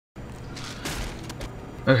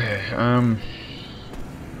Okay,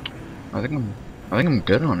 I think I'm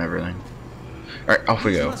good on everything. Alright, off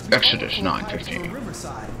we go. Exodus 9:15.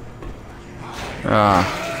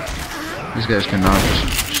 These guys cannot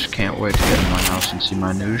just can't wait to get in my house and see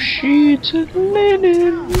my new sheets and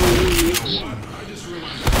linens.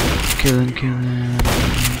 Killing.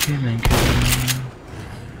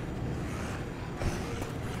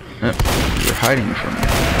 Yep, you're hiding from me.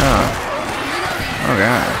 Oh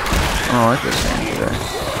god. I don't like this game today.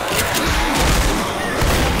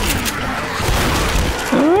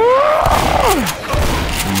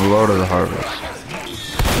 I'm Lord of the Harvest.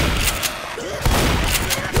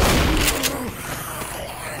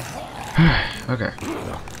 Okay.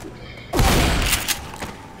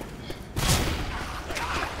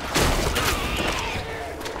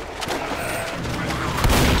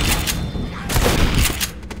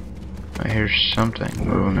 I hear something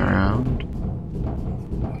moving around.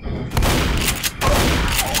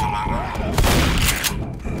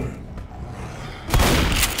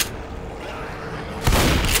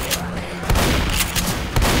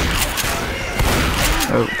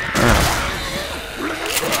 Oh,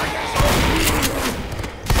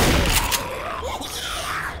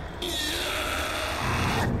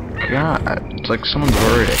 God, it's like someone's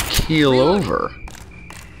ready to keel over.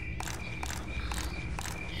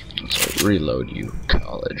 Let's reload, you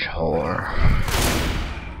college whore.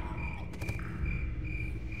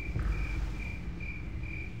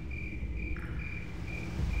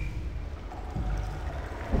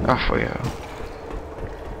 Off we go.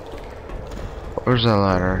 Where's that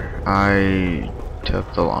ladder? I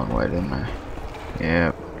took the long way, didn't I?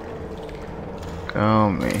 Yep. Go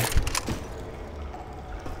me.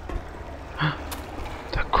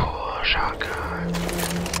 The cool shotgun.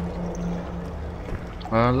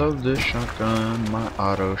 I love this shotgun, my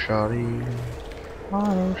auto shotty.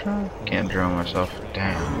 Auto shot. Can't draw myself.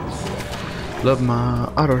 Damn. Love my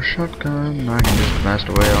auto shotgun. I can just blast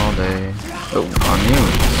away all day. Oh, on you.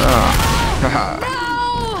 Ah. Haha.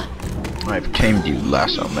 I've tamed you,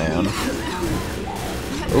 lasso man.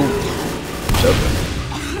 Oh, it's open.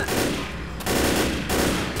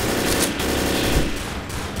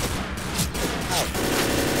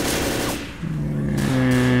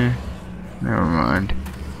 Never mind.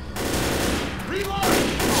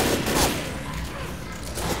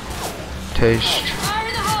 Taste.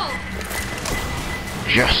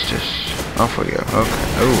 Justice. Off we go. Okay.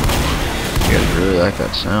 Oh, you guys really like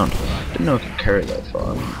that sound. Didn't know it could carry that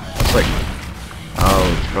far. It's like, oh,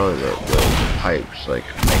 it's probably the pipes like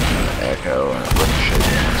making an echo and it ricochets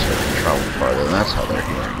and so it can travel farther, and that's how they're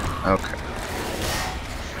hearing it. Okay.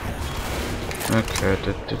 Okay,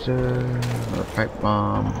 another pipe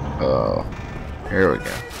bomb. Oh, here we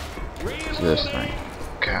go. It's this thing.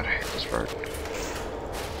 God, I hate this part.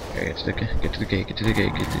 Okay, get to the gate, get to the gate, get to the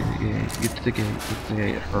gate, get to the gate, get to the gate, get to the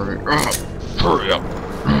gate. Hurry up! Hurry up!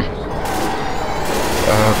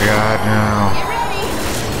 Oh God, no.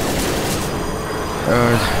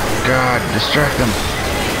 Oh God, distract them.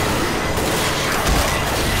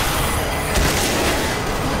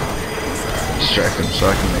 Distract them so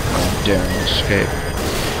I can make my daring escape.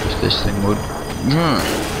 If this thing would...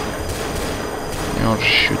 I'll just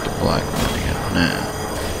shoot the black man again. Nah.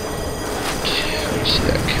 I see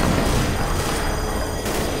that coming.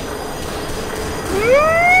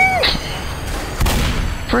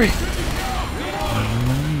 Free!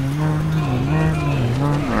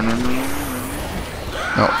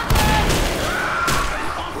 No.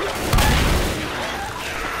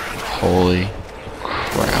 Holy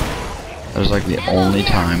crap. That was like the only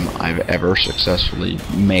time I've ever successfully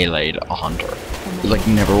meleeed a hunter. It like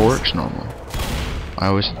never works normally. I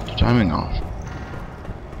always hit the timing off.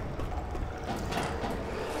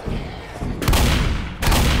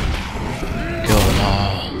 Kill them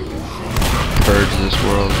all. Purge this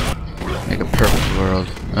world. Make a perfect world.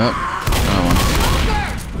 Oh, another one.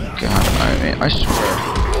 God, I swear.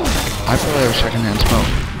 I probably have secondhand smoke.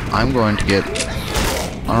 I'm going to get,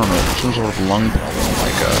 I don't know, some sort of lung problem,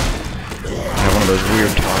 like I have one of those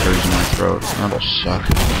weird totters in my throat. That'll suck.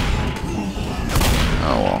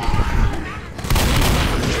 Oh well.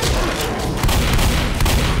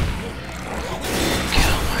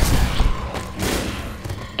 Kill my pet.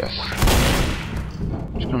 Death.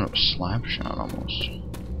 It's kind of a slap shot almost.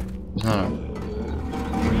 It's not a...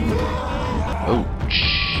 Oh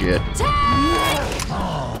shit.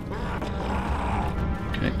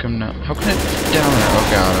 Can it come down? How can it down there? Oh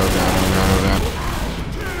god, oh god, oh god, oh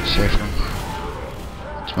god. Save him.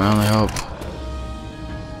 It's my only hope.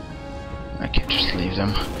 I can't just leave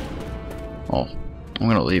them. Oh, I'm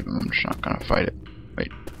gonna leave him, I'm just not gonna fight it.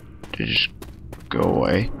 Wait, did it just go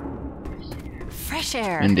away? Fresh fresh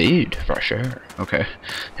air. Indeed, fresh air. Okay,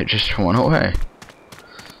 it just went away.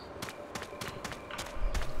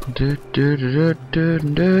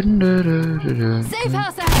 Safe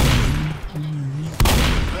house ahead.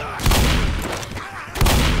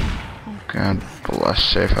 God bless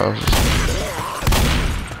safe houses.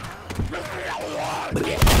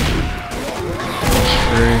 It's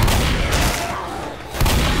free.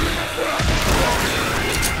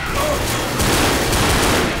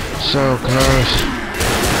 So close.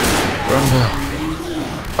 Run, Bill.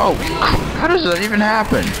 Oh, how does that even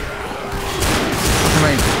happen? How can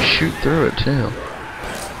I shoot through it too?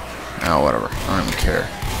 Oh, whatever. I don't even care.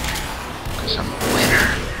 Because I'm a winner.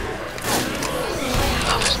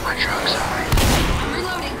 Love is my drug side.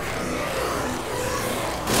 Reloading.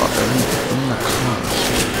 Oh, they're in the close.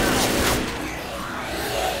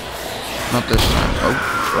 Not this time. Oh,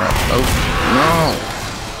 crap. Oh, no!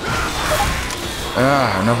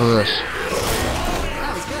 Ah, enough of this.